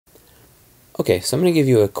Okay, so I'm going to give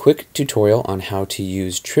you a quick tutorial on how to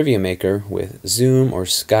use TriviaMaker with Zoom or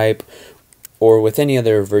Skype or with any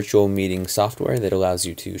other virtual meeting software that allows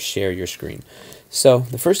you to share your screen. So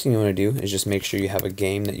the first thing you want to do is just make sure you have a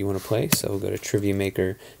game that you want to play. So we'll go to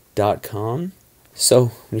TriviaMaker.com. So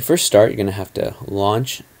when you first start, you're going to have to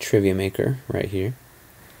launch TriviaMaker right here.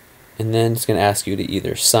 And then it's going to ask you to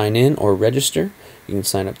either sign in or register. You can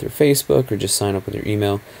sign up through Facebook or just sign up with your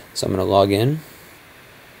email. So I'm going to log in.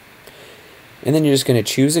 And then you're just going to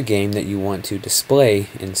choose a game that you want to display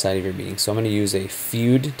inside of your meeting. So I'm going to use a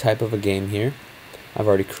feud type of a game here. I've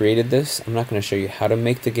already created this. I'm not going to show you how to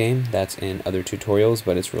make the game. That's in other tutorials,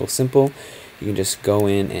 but it's real simple. You can just go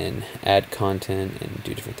in and add content and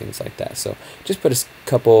do different things like that. So just put a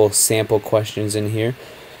couple sample questions in here.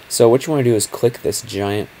 So what you want to do is click this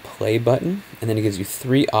giant play button, and then it gives you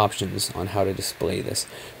 3 options on how to display this.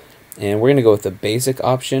 And we're going to go with the basic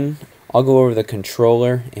option. I'll go over the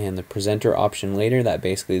controller and the presenter option later. That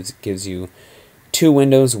basically gives you 2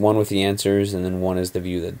 windows, one with the answers and then one is the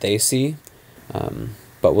view that they see.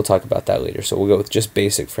 But we'll talk about that later. So we'll go with just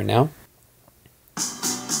basic for now.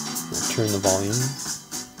 I'll turn the volume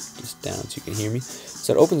just down so you can hear me.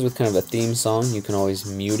 So it opens with kind of a theme song. You can always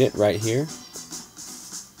mute it right here.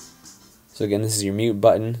 So again, this is your mute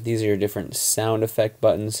button. These are your different sound effect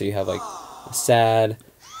buttons. So you have like a sad,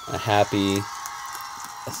 a happy,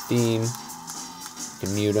 a theme. You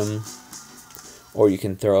can mute them, or you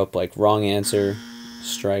can throw up like wrong answer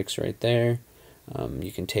strikes right there.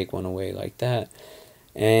 You can take one away like that,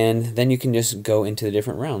 and then you can just go into the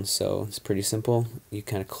different rounds. So it's pretty simple. You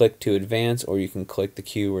kind of click to advance, or you can click the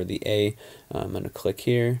Q or the A. I'm going to click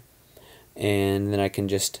here, and then I can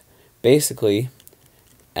just basically,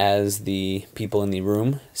 as the people in the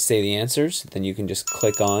room say the answers, then you can just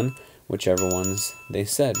click on whichever ones they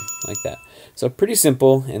said, like that. So pretty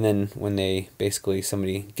simple, and then when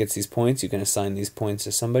somebody gets these points, you can assign these points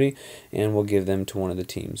to somebody, and we'll give them to one of the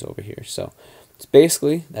teams over here. So it's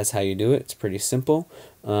basically, that's how you do it. It's pretty simple.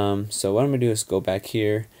 So what I'm going to do is go back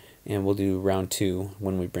here, and we'll do round 2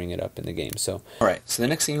 when we bring it up in the game. So alright, so the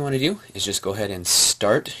next thing you want to do is just go ahead and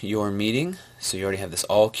start your meeting. So you already have this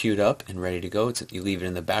all queued up and ready to go. You leave it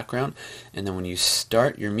in the background, and then when you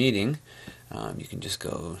start your meeting, you can just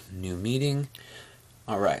go new meeting.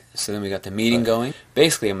 Alright, so then we got the meeting going.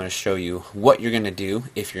 Basically, I'm going to show you what you're going to do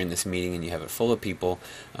if you're in this meeting and you have it full of people.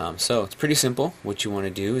 So it's pretty simple. What you want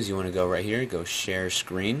to do is you want to go right here, go share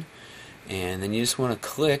screen, and then you just want to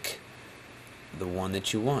click the one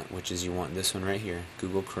that you want, which is you want this one right here,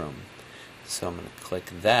 Google Chrome. So I'm going to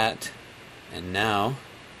click that, and now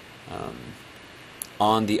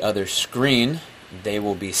on the other screen they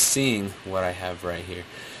will be seeing what I have right here.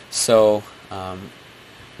 So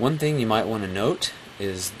one thing you might want to note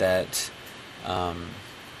is that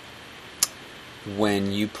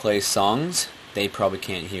when you play songs, they probably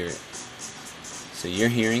can't hear it. So you're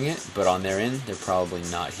hearing it, but on their end, they're probably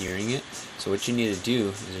not hearing it. So what you need to do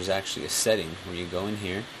is there's actually a setting where you go in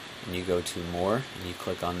here and you go to More, and you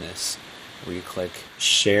click on this, where you click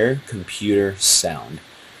Share Computer Sound.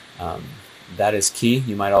 That is key.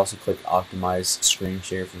 You might also click Optimize Screen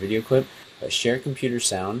Share for Video Clip, but Share Computer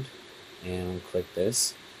Sound, and we'll click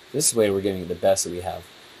this. This way we're getting the best that we have.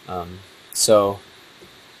 So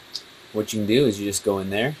what you can do is you just go in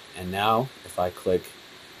there, and now if I click,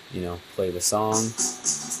 play the song,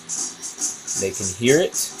 they can hear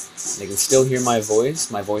it. They can still hear my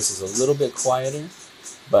voice. My voice is a little bit quieter,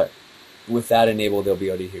 but with that enabled, they'll be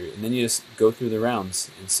able to hear it. And then you just go through the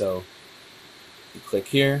rounds. And so you click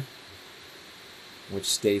here, which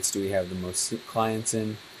states do we have the most clients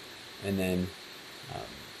in, and then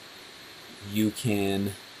you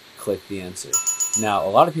can click the answer. Now, a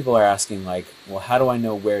lot of people are asking, like, well, how do I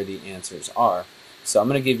know where the answers are? So I'm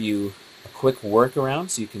going to give you a quick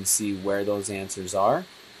workaround so you can see where those answers are.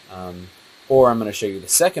 Or I'm going to show you the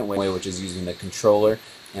second way, which is using the controller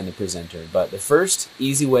and the presenter. But the first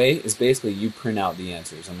easy way is basically you print out the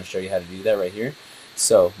answers. I'm going to show you how to do that right here.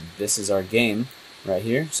 So this is our game right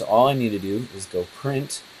here. So all I need to do is go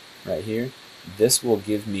print right here. This will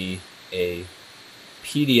give me a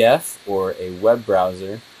PDF or a web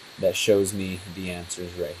browser that shows me the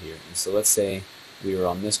answers right here. And so let's say we were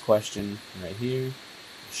on this question right here.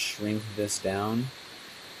 Shrink this down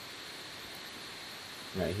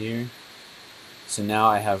right here. So now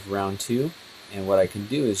I have round 2, and what I can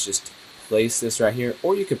do is just place this right here,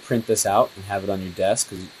 or you could print this out and have it on your desk,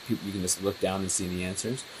 because you can just look down and see the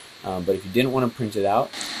answers. But if you didn't want to print it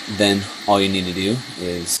out, then all you need to do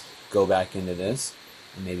is go back into this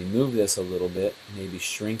and maybe move this a little bit, maybe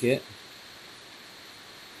shrink it.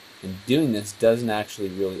 And doing this doesn't actually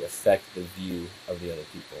really affect the view of the other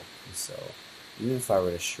people. And so even if I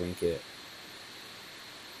were to shrink it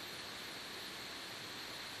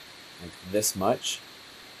like this much,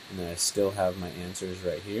 and then I still have my answers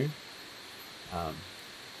right here.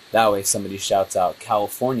 That way somebody shouts out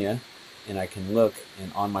California, and I can look,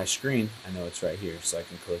 and on my screen I know it's right here, so I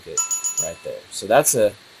can click it right there. So that's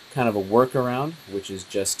a kind of a workaround, which is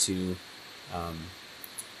just to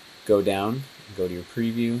go down, go to your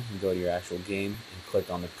preview, and go to your actual game, and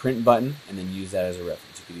click on the print button, and then use that as a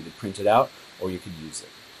reference. You could either print it out, or you could use it.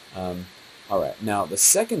 Alright, now the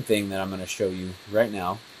second thing that I'm going to show you right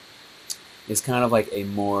now is kind of like a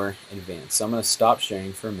more advanced. So I'm going to stop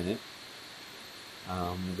sharing for a minute.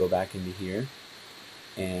 I'm going to go back into here,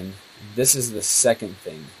 and this is the second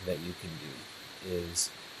thing that you can do,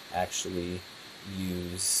 is actually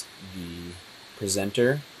use the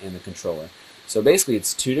presenter and the controller. So basically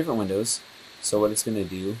it's two different windows. So what it's going to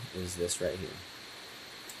do is this right here.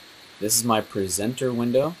 This is my presenter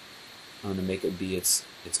window. I'm going to make it be its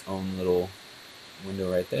own little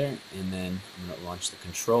window right there, and then I'm going to launch the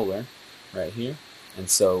controller right here. And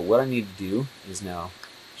so what I need to do is now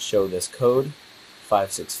show this code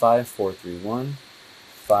 565-431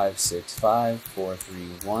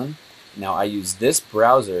 565-431. Now I use this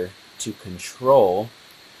browser to control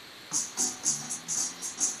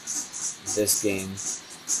this game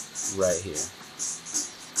right here. And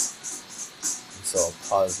so I'll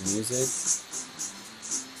pause the music.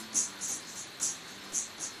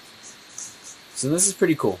 So this is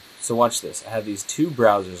pretty cool. So watch this. I have these two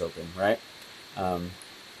browsers open, right? And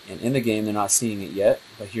in the game, they're not seeing it yet,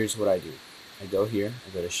 but here's what I do. I go here,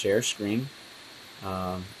 I go to share screen,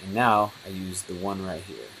 and now I use the one right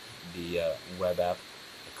here, the web app.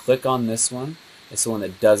 I click on this one. It's the one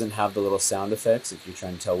that doesn't have the little sound effects, if you're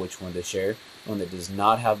trying to tell which one to share. The one that does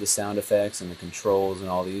not have the sound effects and the controls and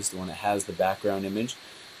all these, the one that has the background image,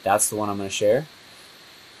 that's the one I'm going to share.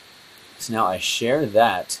 So now I share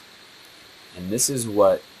that, and this is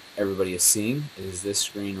what everybody is seeing, is this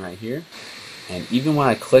screen right here. And even when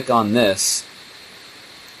I click on this,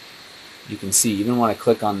 you can see, even when I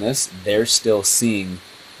click on this, they're still seeing.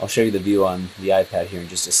 I'll show you the view on the iPad here in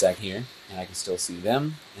just a sec here, and I can still see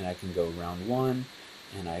them, and I can go round one,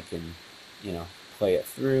 and I can, play it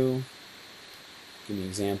through. Give me an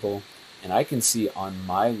example, and I can see on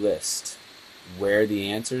my list where the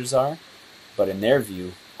answers are, but in their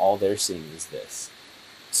view, all they're seeing is this.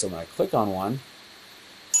 So when I click on one,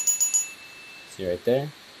 see right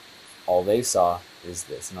there, all they saw is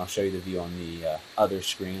this. And I'll show you the view on the other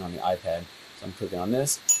screen on the iPad. So I'm clicking on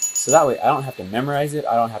this. So that way I don't have to memorize it,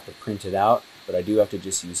 I don't have to print it out, but I do have to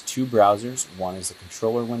just use two browsers. One is the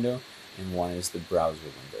controller window, and one is the browser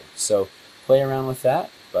window. So play around with that,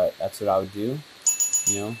 but that's what I would do.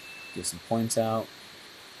 Give some points out.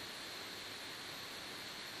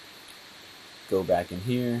 Go back in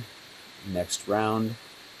here, next round.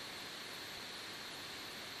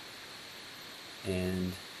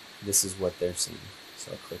 And this is what they're seeing.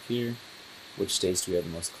 So I'll click here, which states do we have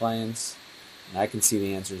the most clients, and I can see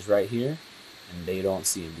the answers right here, and they don't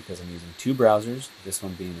see them because I'm using two browsers, this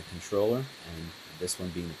one being the controller and this one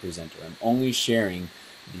being the presenter. I'm only sharing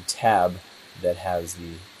the tab that has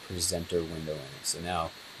the presenter window in it. So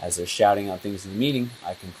now, as they're shouting out things in the meeting,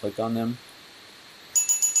 I can click on them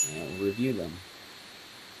and review them.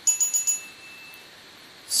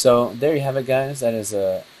 So there you have it, guys. That is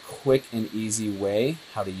a quick and easy way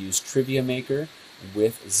how to use TriviaMaker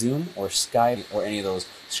with Zoom or Skype or any of those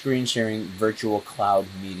screen sharing virtual cloud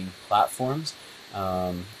meeting platforms.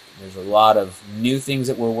 There's a lot of new things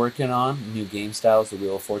that we're working on, new game styles. The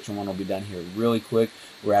Wheel of Fortune one will be done here really quick.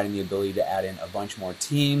 We're adding the ability to add in a bunch more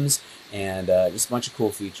teams and just a bunch of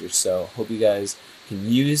cool features. So hope you guys can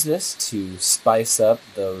use this to spice up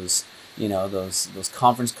those, those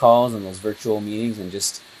conference calls and those virtual meetings, and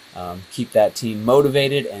just keep that team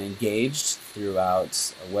motivated and engaged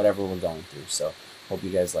throughout whatever we're going through. So hope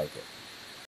you guys like it.